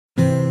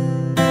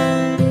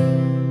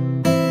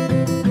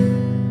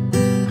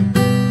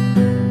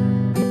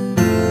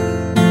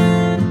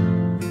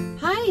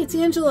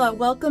Angela.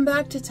 Welcome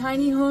back to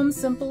Tiny Home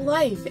Simple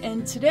Life,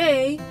 and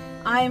today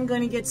I am going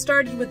to get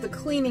started with the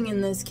cleaning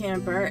in this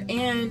camper,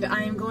 and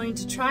I am going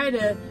to try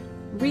to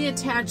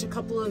reattach a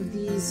couple of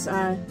these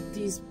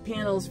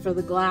panels for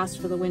the glass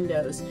for the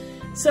windows.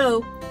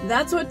 So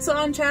that's what's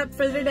on tap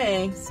for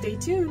today. Stay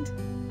tuned.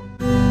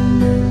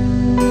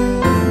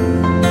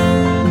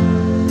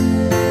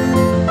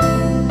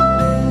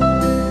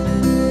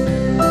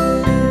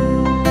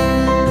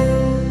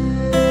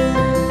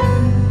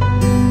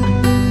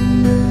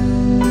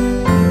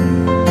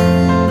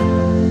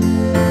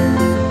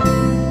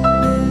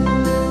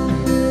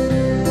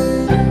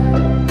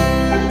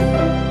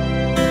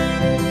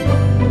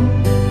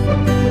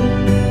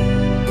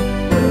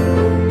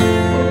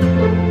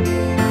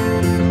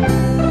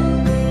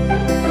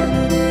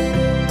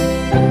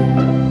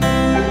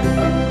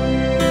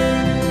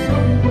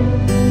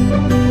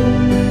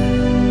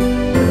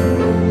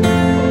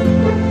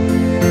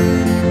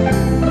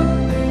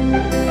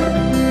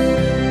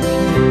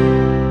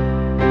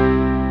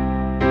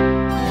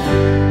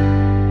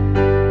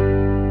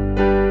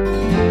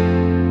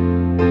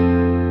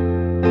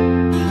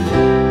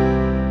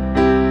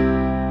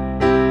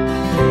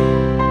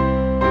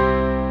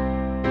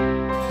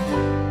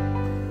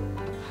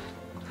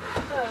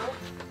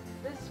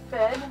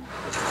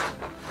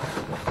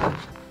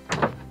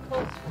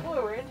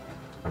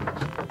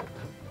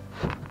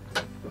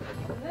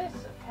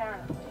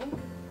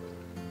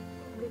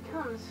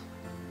 Becomes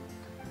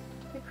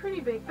a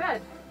pretty big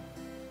bed.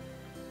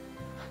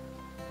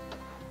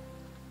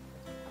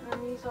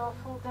 And these all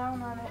fold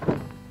down on it.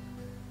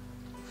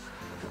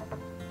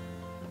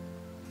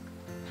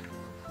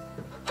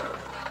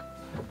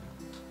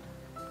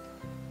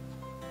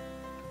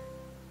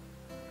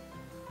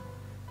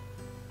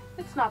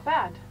 It's not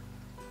bad.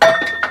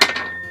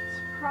 It's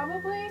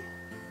probably,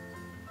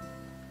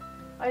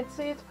 I'd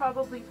say it's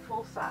probably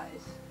full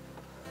size.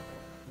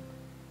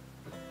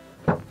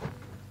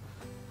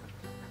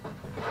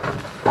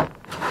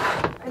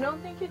 I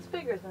don't think it's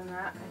bigger than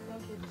that. I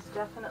think it's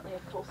definitely a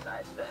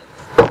full-size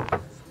bed.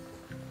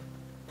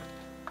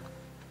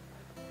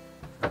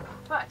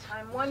 But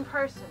I'm one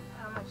person.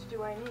 How much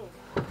do I need?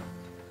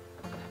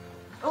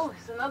 Oh,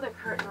 there's another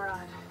curtain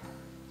rod.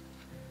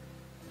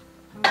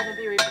 I'm going to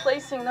be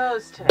replacing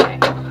those today.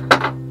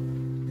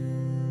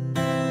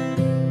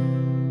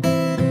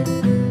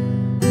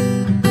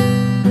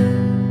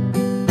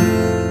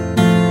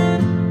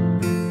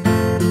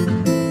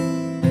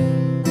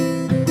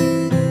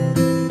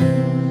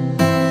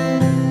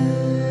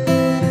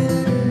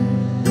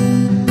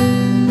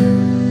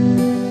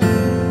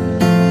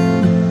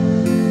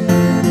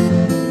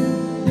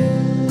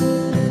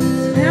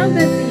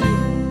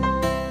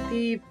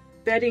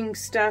 Bedding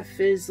stuff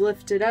is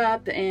lifted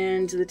up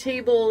and the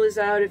table is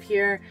out of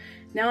here.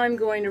 Now I'm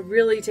going to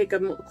really take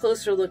a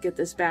closer look at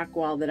this back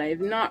wall that I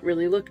have not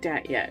really looked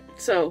at yet.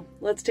 So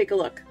let's take a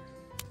look.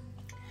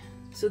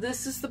 So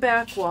this is the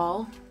back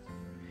wall,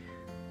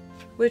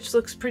 which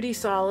looks pretty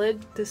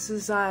solid. This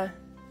is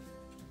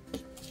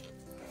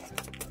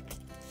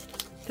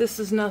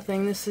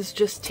nothing. This is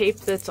just tape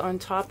that's on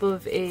top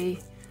of a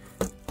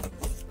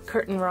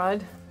curtain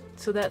rod.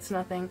 So that's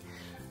nothing.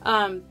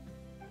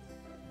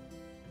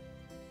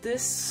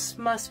 This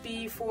must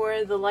be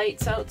for the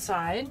lights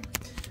outside,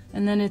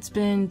 and then it's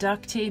been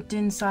duct taped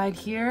inside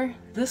here.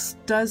 This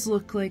does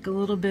look like a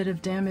little bit of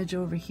damage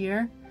over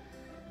here,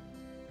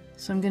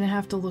 so I'm gonna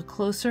have to look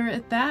closer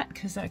at that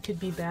because that could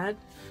be bad.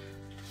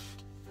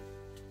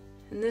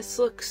 And this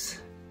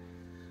looks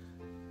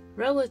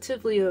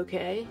relatively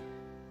okay.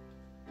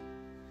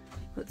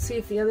 Let's see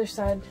if the other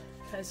side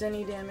has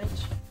any damage.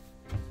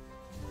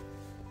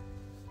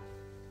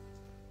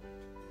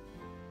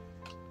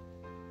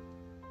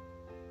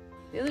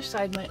 The other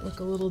side might look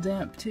a little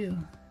damp too,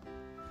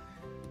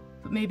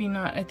 but maybe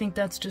not. I think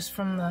that's just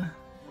from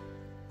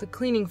the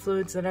cleaning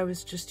fluids that I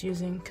was just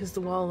using, because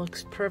the wall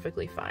looks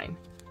perfectly fine.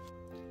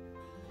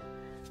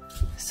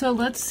 So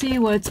let's see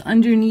what's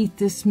underneath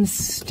this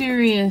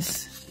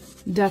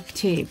mysterious duct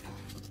tape.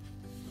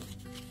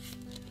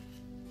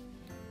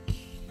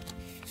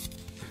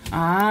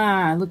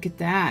 Ah, look at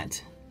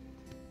that.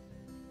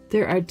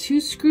 There are two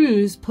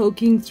screws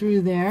poking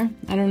through there.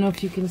 I don't know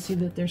if you can see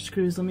that they're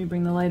screws. Let me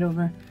bring the light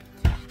over.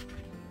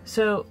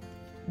 So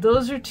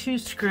those are two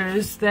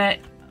screws that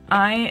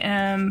I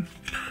am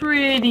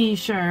pretty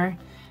sure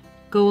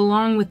go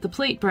along with the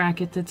plate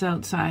bracket that's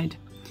outside.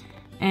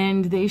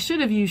 And they should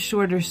have used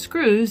shorter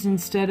screws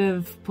instead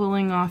of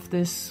pulling off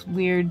this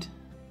weird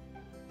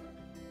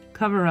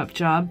cover-up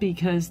job,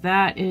 because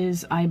that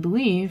is, I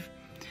believe,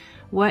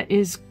 what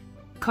is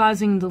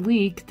causing the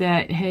leak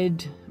that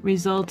had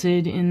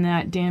resulted in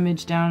that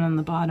damage down on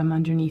the bottom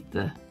underneath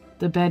the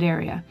bed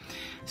area.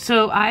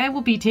 So I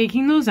will be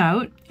taking those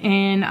out,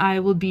 and I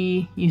will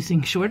be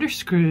using shorter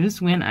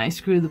screws when I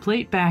screw the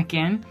plate back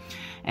in,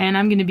 and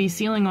I'm going to be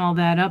sealing all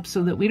that up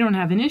so that we don't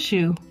have an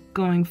issue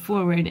going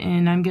forward,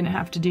 and I'm going to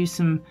have to do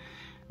some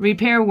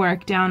repair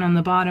work down on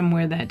the bottom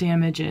where that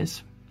damage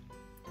is.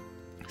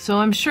 So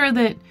I'm sure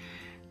that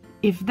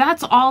if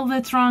that's all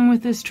that's wrong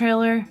with this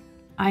trailer,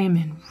 I am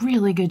in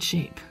really good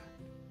shape.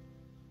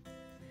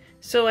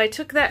 So I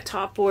took that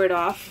top board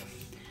off,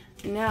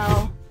 and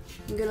now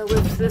I'm gonna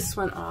lift this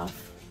one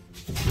off.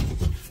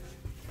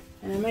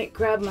 And I might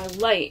grab my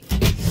light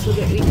so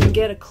that we can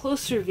get a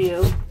closer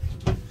view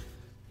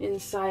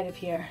inside of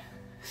here.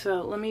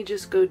 So let me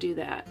just go do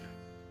that.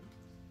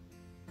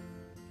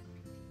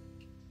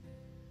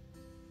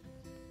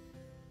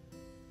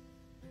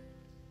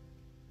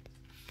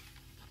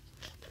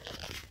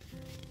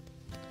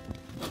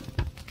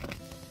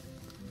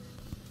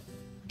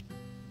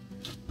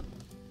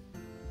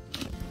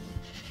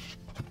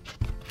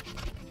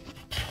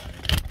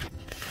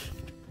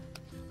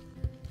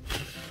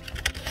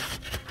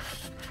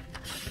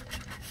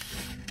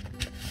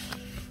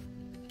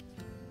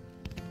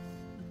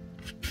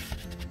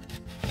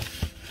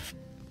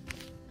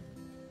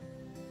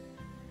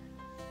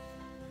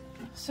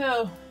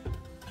 So,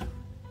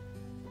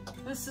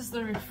 this is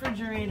the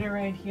refrigerator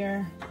right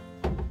here,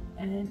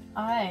 and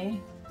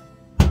I'm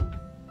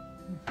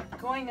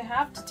going to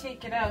have to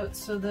take it out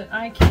so that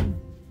I can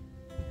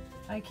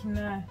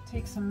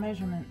take some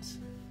measurements.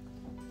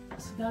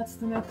 So that's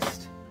the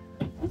next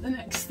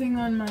thing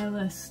on my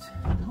list.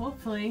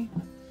 Hopefully,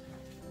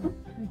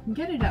 I can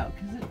get it out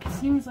because it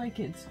seems like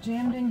it's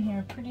jammed in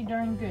here pretty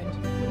darn good.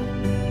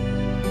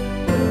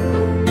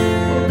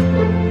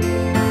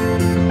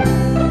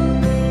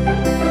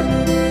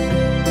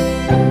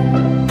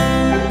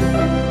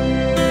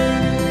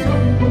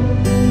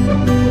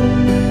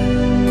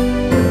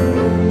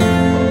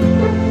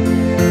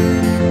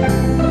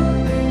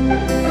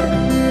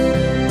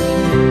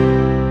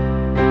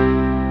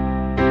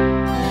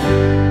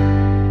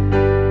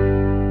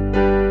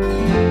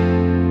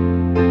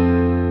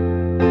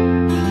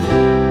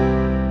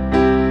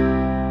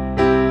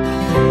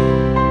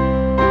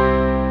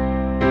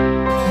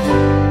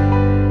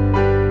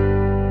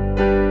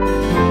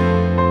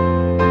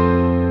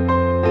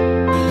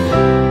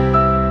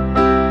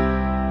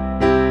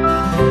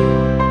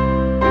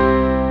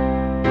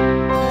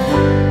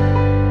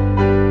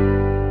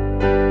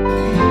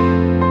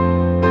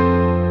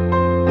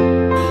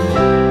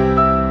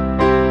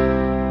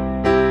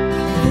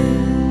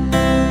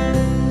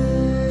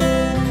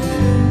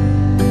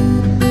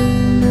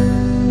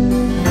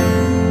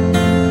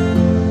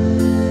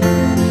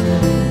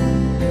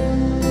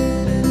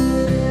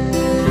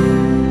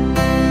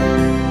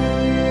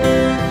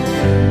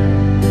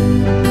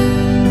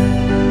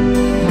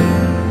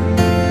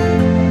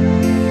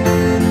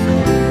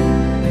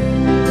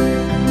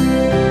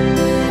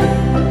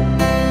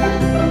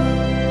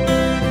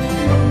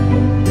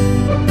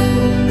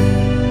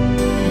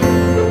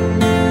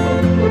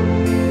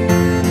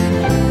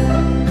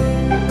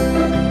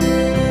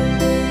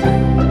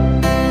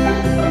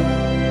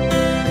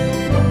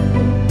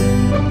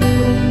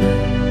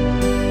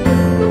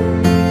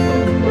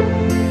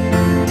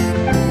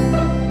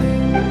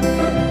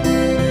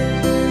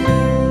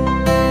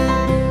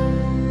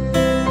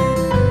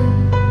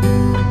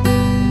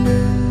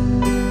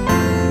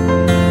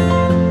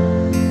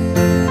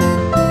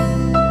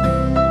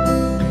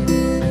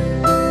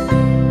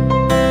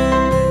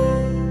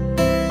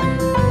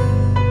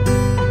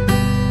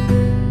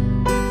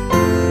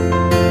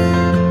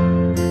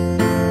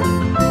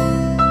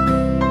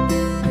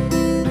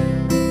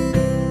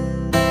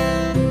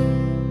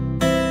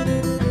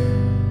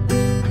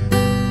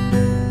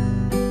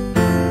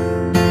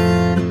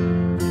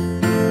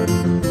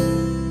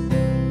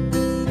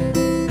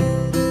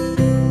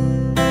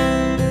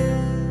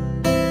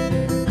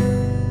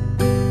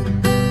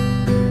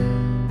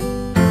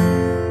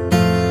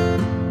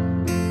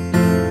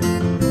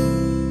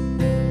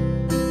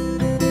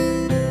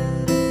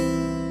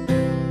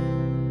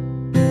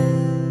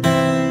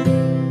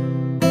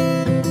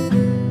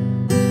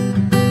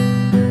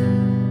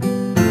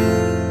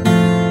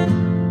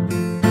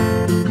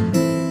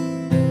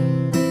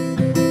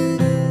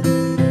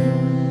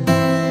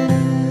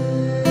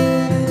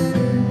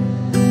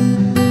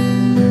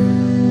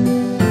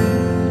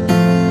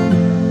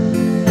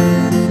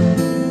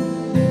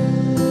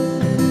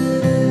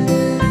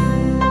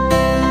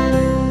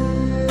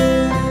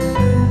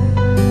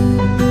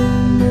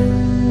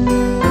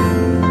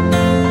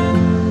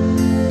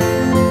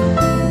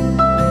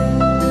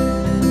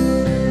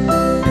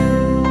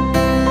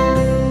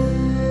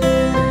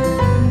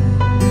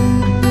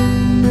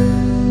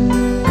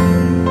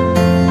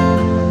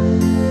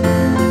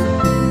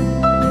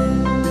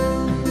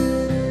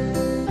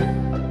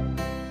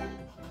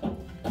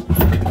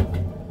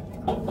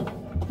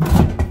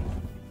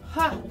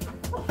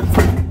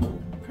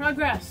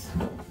 Progress.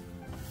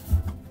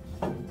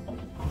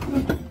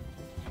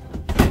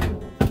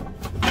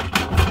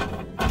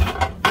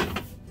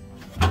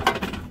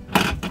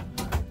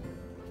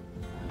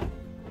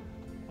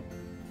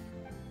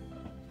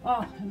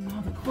 Oh, and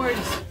now the cord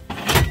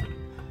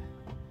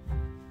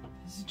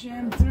is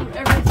jammed through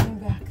everything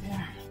back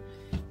there.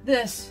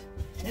 This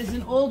is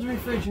an old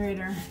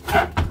refrigerator.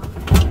 I'm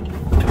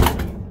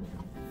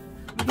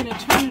going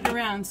to turn it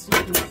around so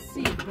you can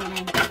see it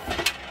better.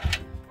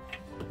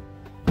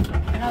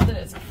 now that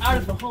it's out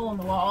of the hole in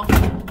the wall.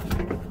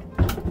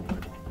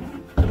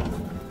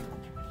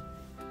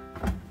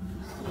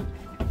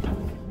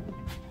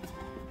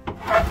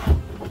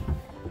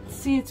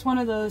 See, it's one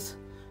of those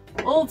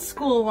old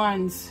school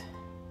ones.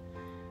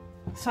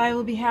 So I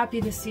will be happy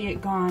to see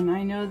it gone.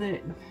 I know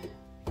that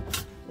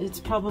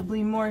it's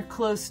probably more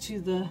close to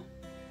the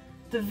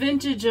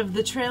vintage of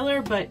the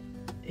trailer, but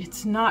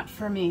it's not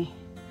for me.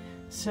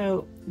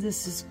 So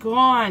this is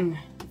gone.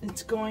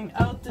 It's going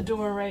out the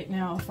door right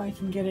now, if I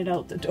can get it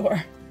out the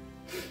door.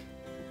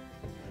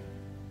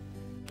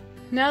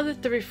 Now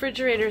that the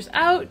refrigerator's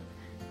out,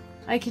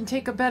 I can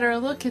take a better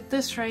look at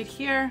this right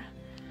here.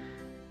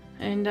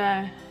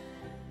 And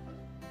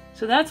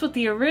so that's what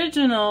the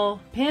original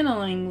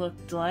paneling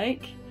looked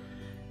like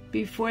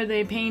before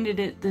they painted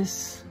it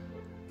this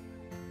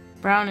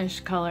brownish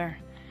color.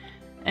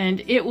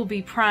 And it will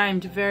be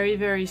primed very,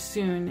 very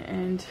soon,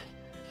 and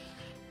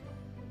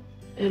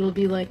it'll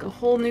be like a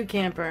whole new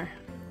camper.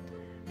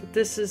 But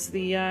this is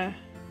the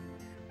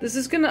this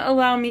is going to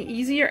allow me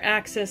easier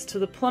access to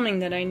the plumbing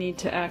that I need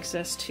to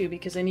access to,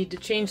 because I need to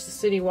change the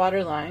city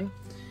water line,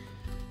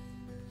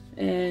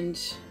 and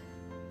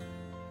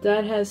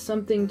that has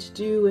something to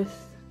do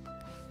with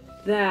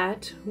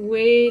that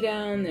way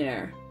down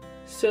there.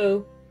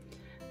 So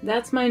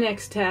that's my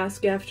next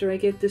task after I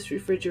get this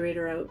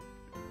refrigerator out.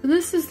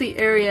 This is the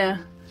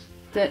area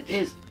that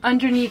is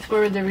underneath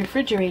where the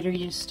refrigerator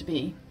used to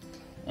be.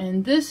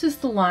 And this is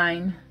the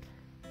line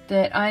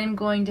that I'm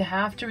going to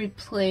have to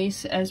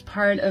replace as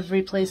part of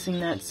replacing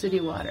that city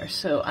water.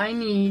 So I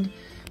need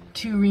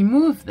to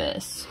remove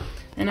this.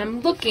 And I'm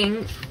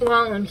looking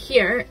while I'm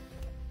here.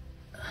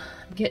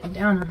 I'm getting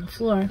down on the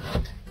floor.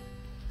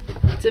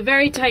 It's a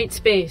very tight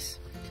space,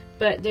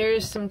 but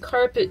there's some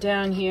carpet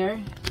down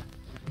here.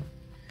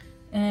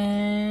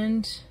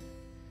 And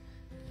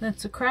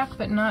that's a crack,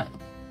 but not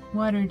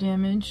water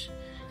damage.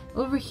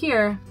 Over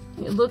here,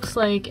 it looks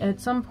like at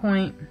some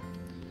point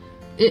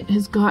it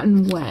has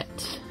gotten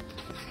wet.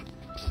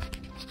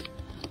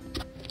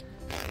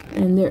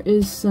 And there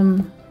is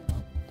some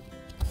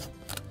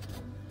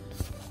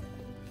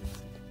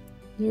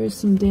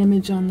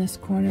damage on this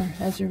corner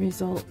as a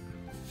result.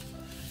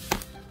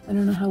 I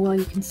don't know how well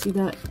you can see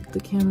that with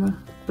the camera,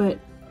 but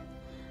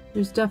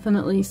there's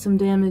definitely some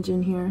damage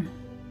in here.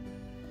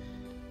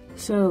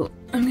 So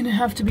I'm gonna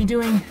have to be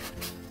doing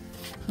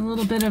a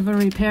little bit of a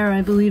repair,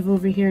 I believe,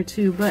 over here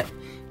too, but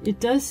it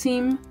does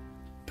seem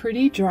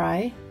pretty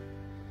dry.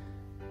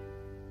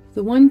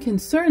 The one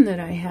concern that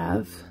I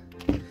have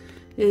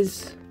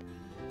is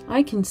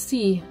I can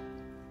see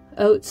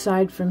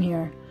outside from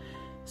here.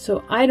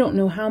 So I don't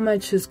know how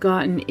much has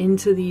gotten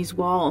into these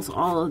walls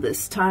all of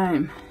this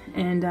time.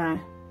 And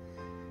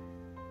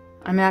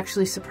I'm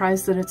actually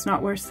surprised that it's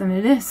not worse than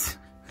it is,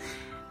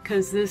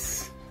 because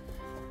this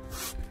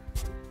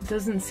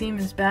doesn't seem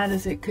as bad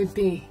as it could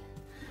be.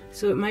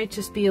 So it might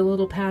just be a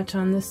little patch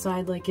on this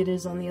side like it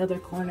is on the other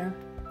corner.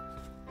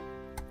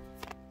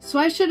 So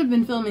I should have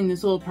been filming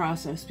this whole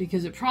process,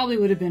 because it probably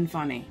would have been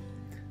funny.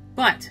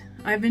 But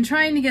I've been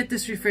trying to get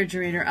this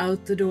refrigerator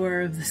out the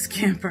door of this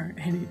camper,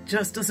 and it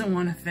just doesn't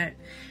want to fit.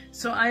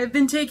 So I have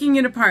been taking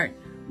it apart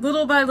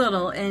little by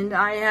little, and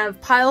I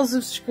have piles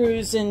of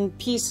screws and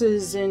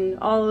pieces and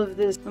all of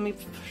this. Let me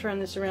turn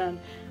this around.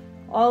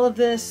 All of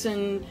this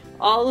and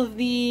all of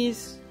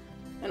these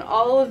and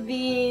all of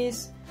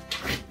these,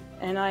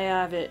 and I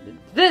have it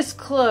this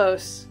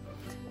close,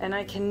 and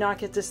I cannot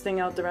get this thing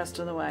out the rest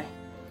of the way.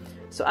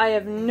 So I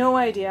have no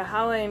idea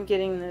how I am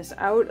getting this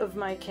out of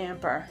my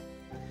camper.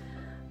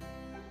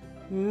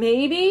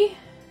 Maybe?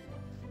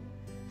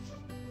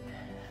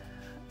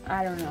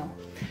 I don't know.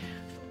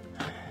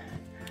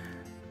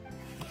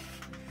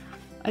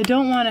 I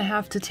don't want to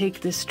have to take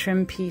this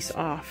trim piece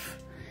off.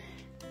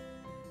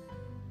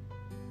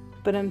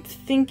 But I'm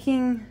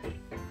thinking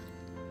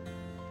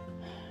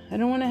I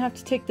don't want to have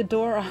to take the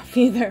door off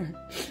either.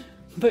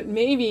 But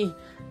maybe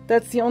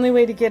that's the only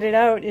way to get it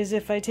out, is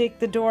if I take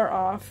the door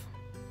off.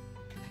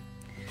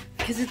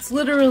 Because it's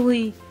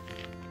literally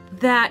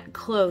that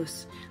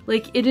close.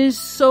 Like, it is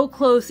so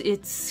close,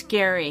 it's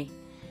scary.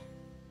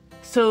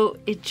 So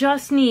it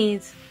just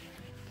needs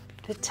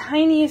the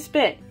tiniest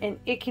bit, and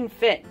it can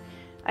fit.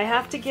 I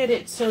have to get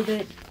it so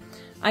that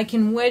I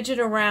can wedge it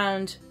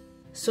around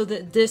so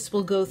that this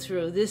will go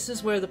through. This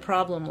is where the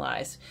problem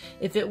lies.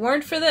 If it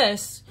weren't for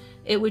this,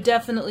 it would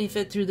definitely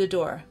fit through the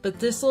door. But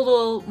this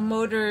little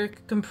motor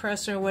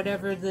compressor,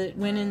 whatever, that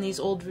went in these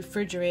old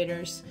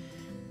refrigerators,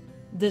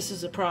 this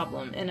is a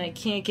problem. And I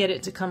can't get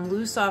it to come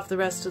loose off the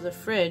rest of the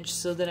fridge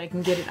so that I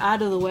can get it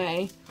out of the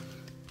way.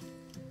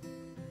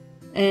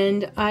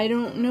 And I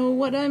don't know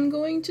what I'm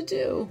going to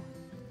do.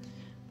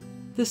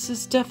 This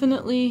is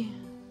definitely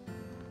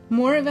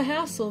more of a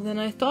hassle than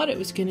I thought it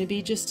was going to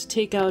be, just to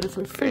take out a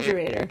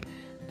refrigerator.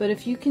 But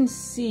if you can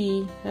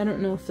see, I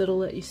don't know if it'll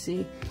let you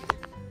see,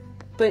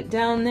 but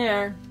down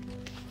there,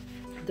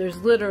 there's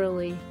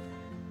literally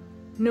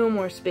no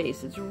more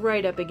space. It's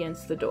right up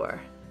against the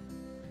door.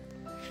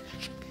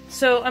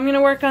 So I'm going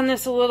to work on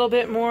this a little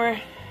bit more,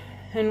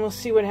 and we'll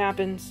see what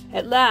happens.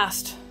 At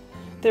last,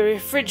 The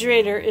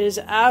refrigerator is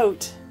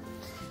out.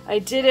 I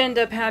did end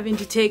up having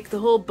to take the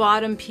whole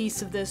bottom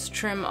piece of this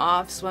trim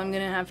off, so I'm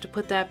going to have to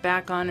put that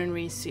back on and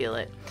reseal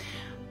it.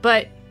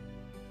 But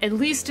at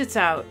least it's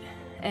out,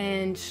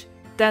 and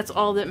that's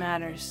all that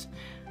matters.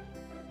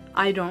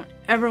 I don't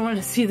ever want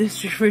to see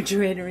this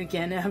refrigerator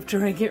again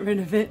after I get rid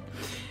of it.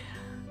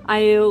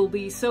 I'll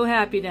be so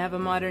happy to have a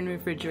modern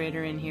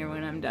refrigerator in here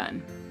when I'm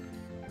done.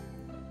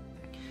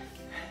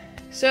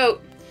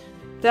 So,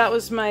 that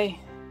was my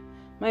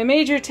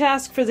major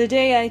task for the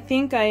day. I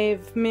think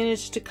I've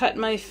managed to cut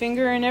my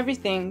finger and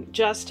everything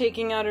just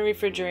taking out a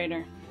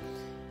refrigerator.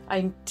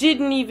 I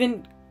didn't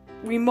even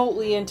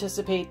remotely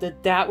anticipate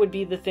that that would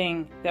be the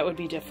thing that would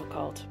be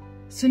difficult.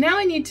 So now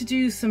I need to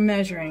do some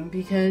measuring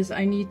because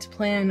I need to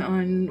plan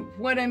on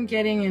what I'm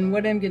getting and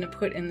what I'm going to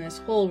put in this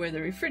hole where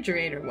the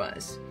refrigerator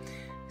was.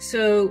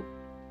 So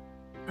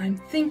I'm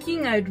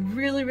thinking I'd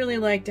really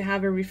like to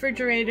have a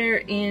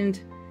refrigerator and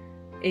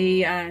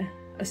a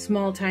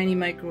small tiny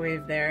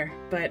microwave there,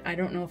 but I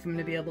don't know if I'm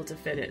going to be able to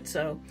fit it.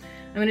 So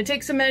I'm going to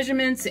take some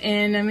measurements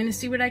and I'm going to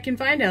see what I can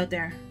find out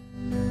there.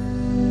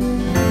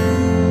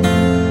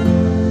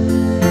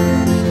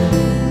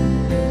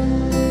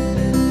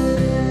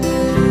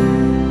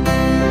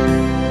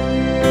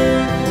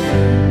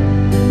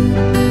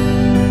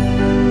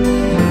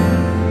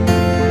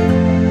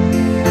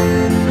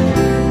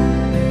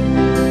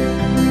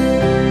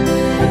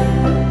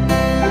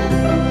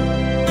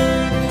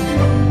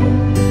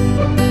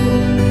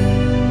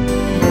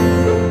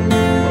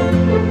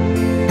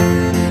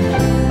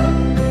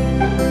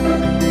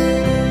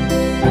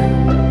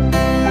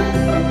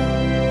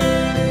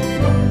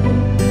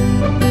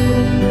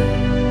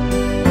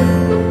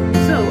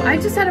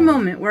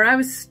 Where I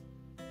was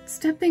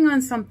stepping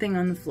on something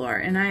on the floor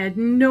and I had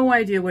no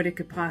idea what it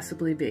could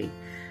possibly be.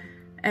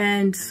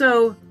 And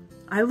so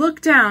I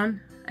looked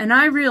down and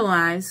I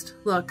realized,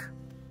 look,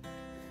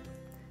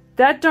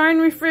 that darn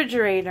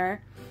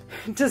refrigerator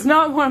does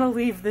not want to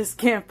leave this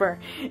camper.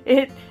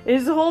 It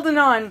is holding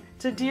on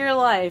to dear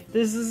life.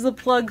 This is the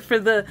plug for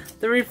the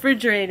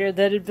refrigerator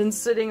that had been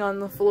sitting on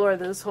the floor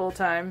this whole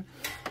time.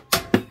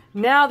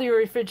 Now the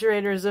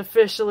refrigerator is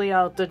officially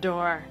out the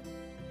door.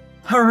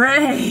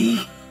 Hooray!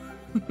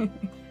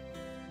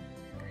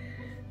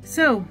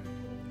 So,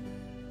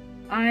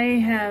 I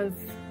have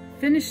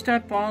finished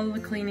up all the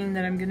cleaning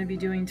that I'm going to be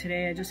doing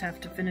today. I just have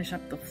to finish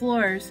up the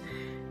floors.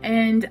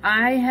 And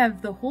I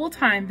have the whole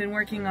time been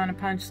working on a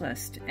punch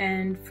list.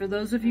 And for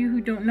those of you who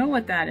don't know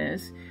what that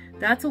is,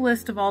 that's a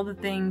list of all the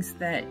things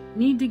that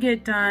need to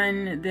get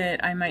done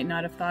that I might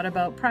not have thought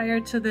about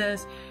prior to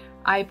this.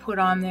 I put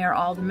on there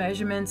all the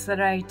measurements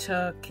that I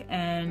took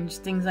and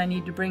things I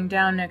need to bring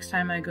down next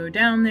time I go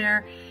down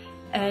there.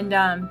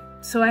 And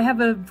so I have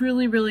a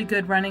really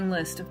good running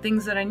list of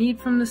things that I need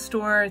from the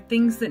store,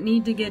 things that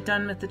need to get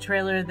done with the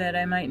trailer that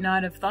I might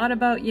not have thought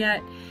about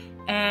yet.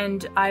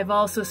 And I've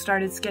also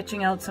started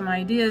sketching out some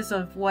ideas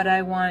of what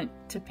I want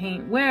to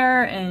paint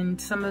where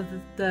and some of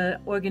the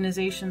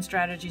organization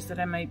strategies that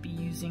I might be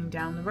using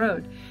down the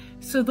road.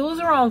 So those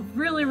are all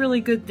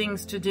really good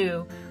things to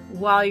do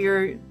while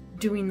you're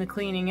doing the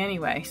cleaning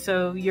anyway.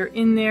 So you're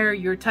in there,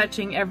 you're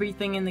touching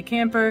everything in the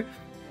camper,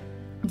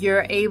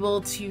 you're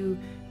able to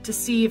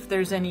see if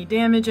there's any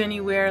damage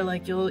anywhere.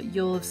 Like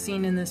you'll have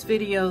seen in this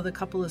video the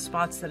couple of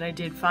spots that I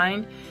did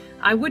find.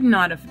 I would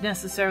not have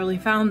necessarily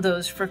found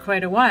those for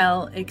quite a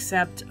while,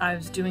 except I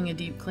was doing a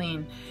deep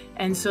clean.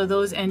 And so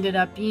those ended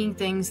up being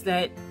things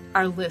that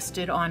are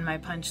listed on my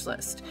punch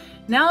list.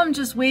 Now I'm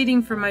just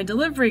waiting for my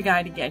delivery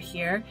guy to get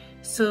here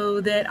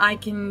so that I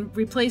can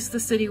replace the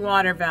city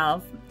water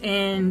valve,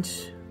 and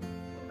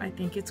I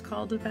think it's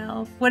called a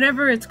valve,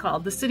 whatever it's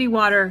called, the city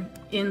water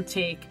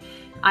intake.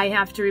 I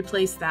have to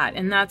replace that,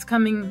 and that's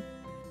coming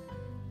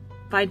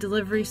by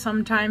delivery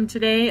sometime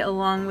today,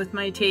 along with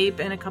my tape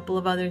and a couple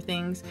of other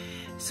things.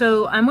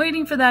 So I'm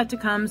waiting for that to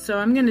come, so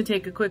I'm going to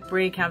take a quick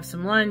break, have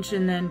some lunch,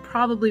 and then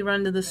probably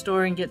run to the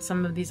store and get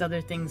some of these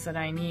other things that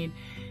I need.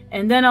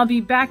 And then I'll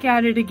be back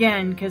at it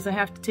again, because I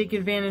have to take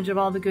advantage of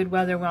all the good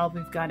weather while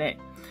we've got it.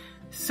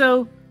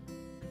 So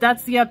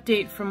that's the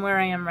update from where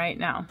I am right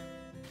now.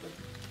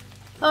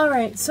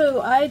 Alright,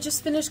 so I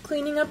just finished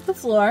cleaning up the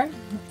floor,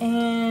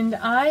 and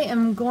I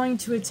am going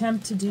to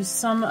attempt to do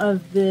some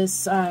of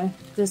this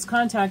this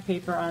contact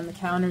paper on the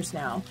counters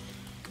now.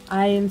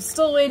 I am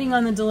still waiting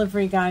on the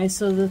delivery guy,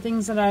 so the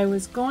things that I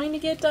was going to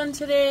get done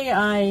today,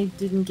 I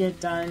didn't get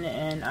done,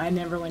 and I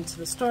never went to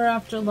the store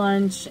after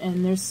lunch,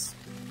 and there's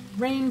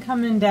rain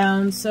coming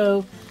down,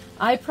 so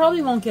I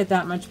probably won't get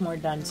that much more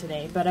done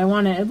today, but I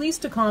want to at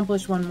least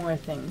accomplish one more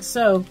thing.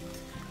 So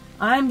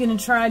I'm going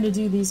to try to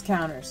do these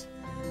counters.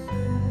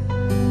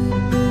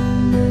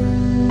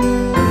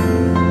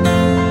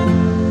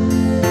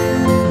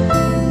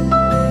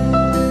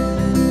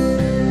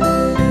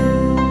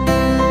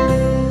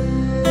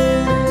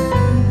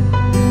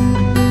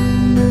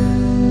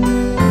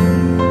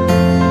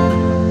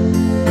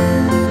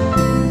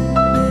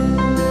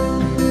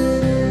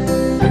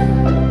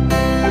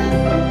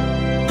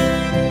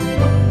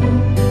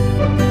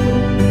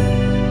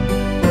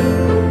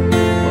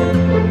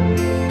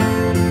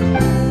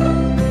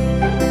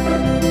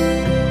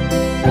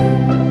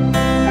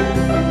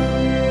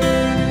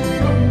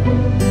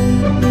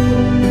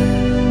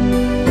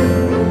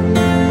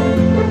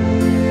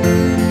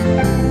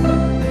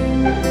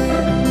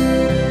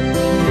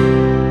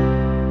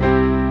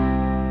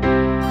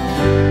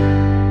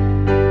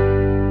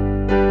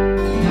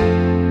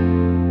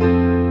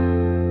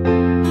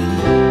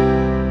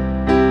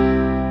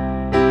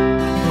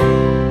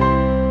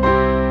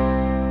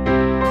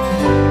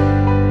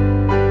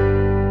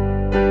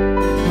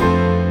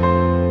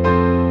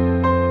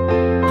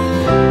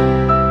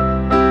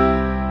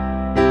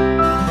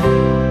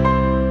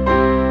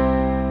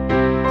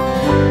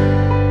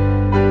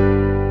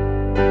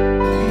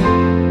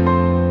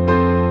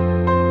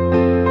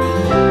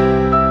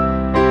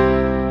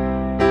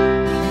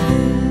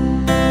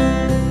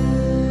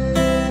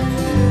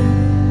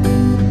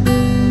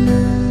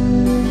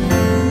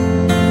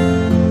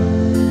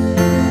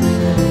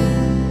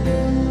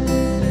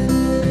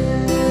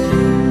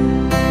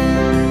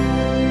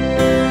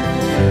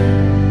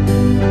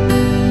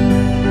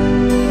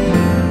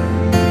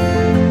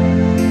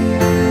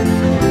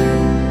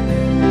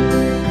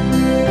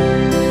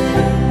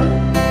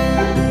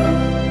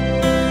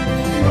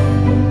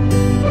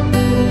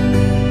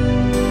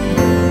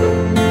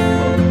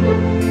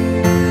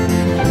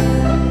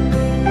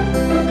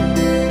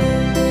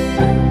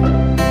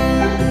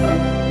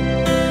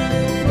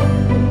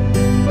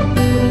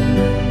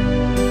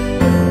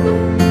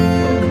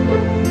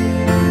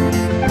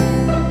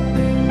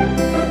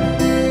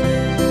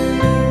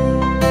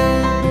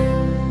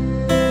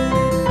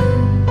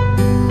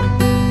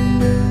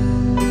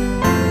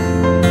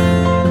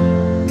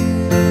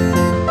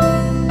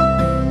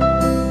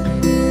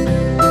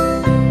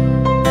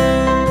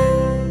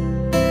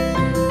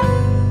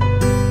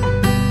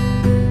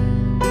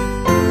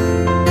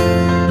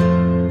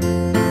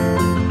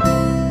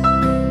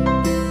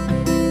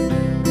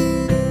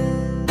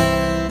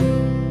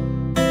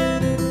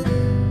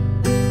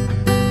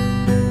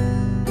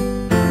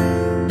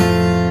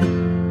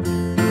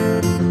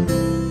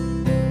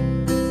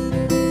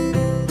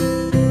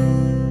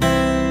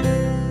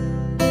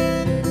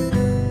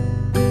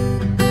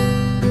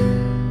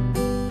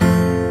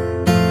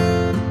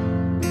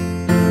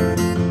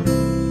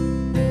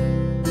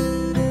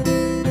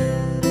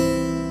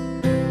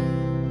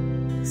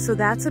 So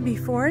that's a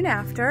before and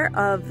after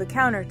of the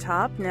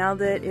countertop now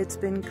that it's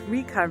been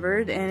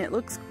recovered, and it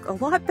looks a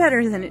lot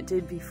better than it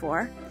did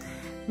before.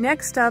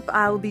 Next up,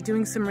 I'll be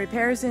doing some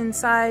repairs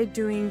inside,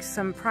 doing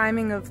some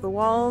priming of the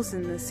walls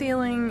and the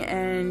ceiling,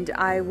 and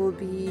I will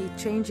be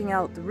changing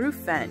out the roof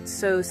vent.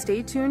 So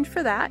stay tuned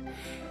for that.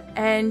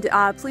 And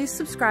please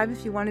subscribe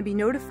if you want to be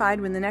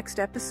notified when the next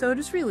episode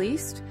is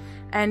released.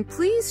 And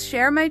please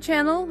share my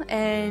channel,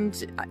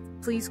 and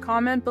please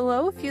comment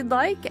below if you'd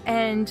like.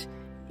 And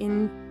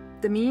in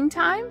the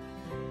meantime,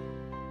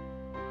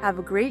 have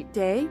a great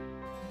day,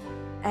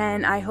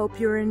 and I hope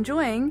you're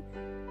enjoying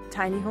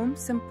Tiny Home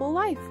Simple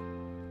Life.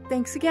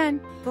 Thanks again.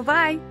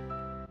 Bye-bye.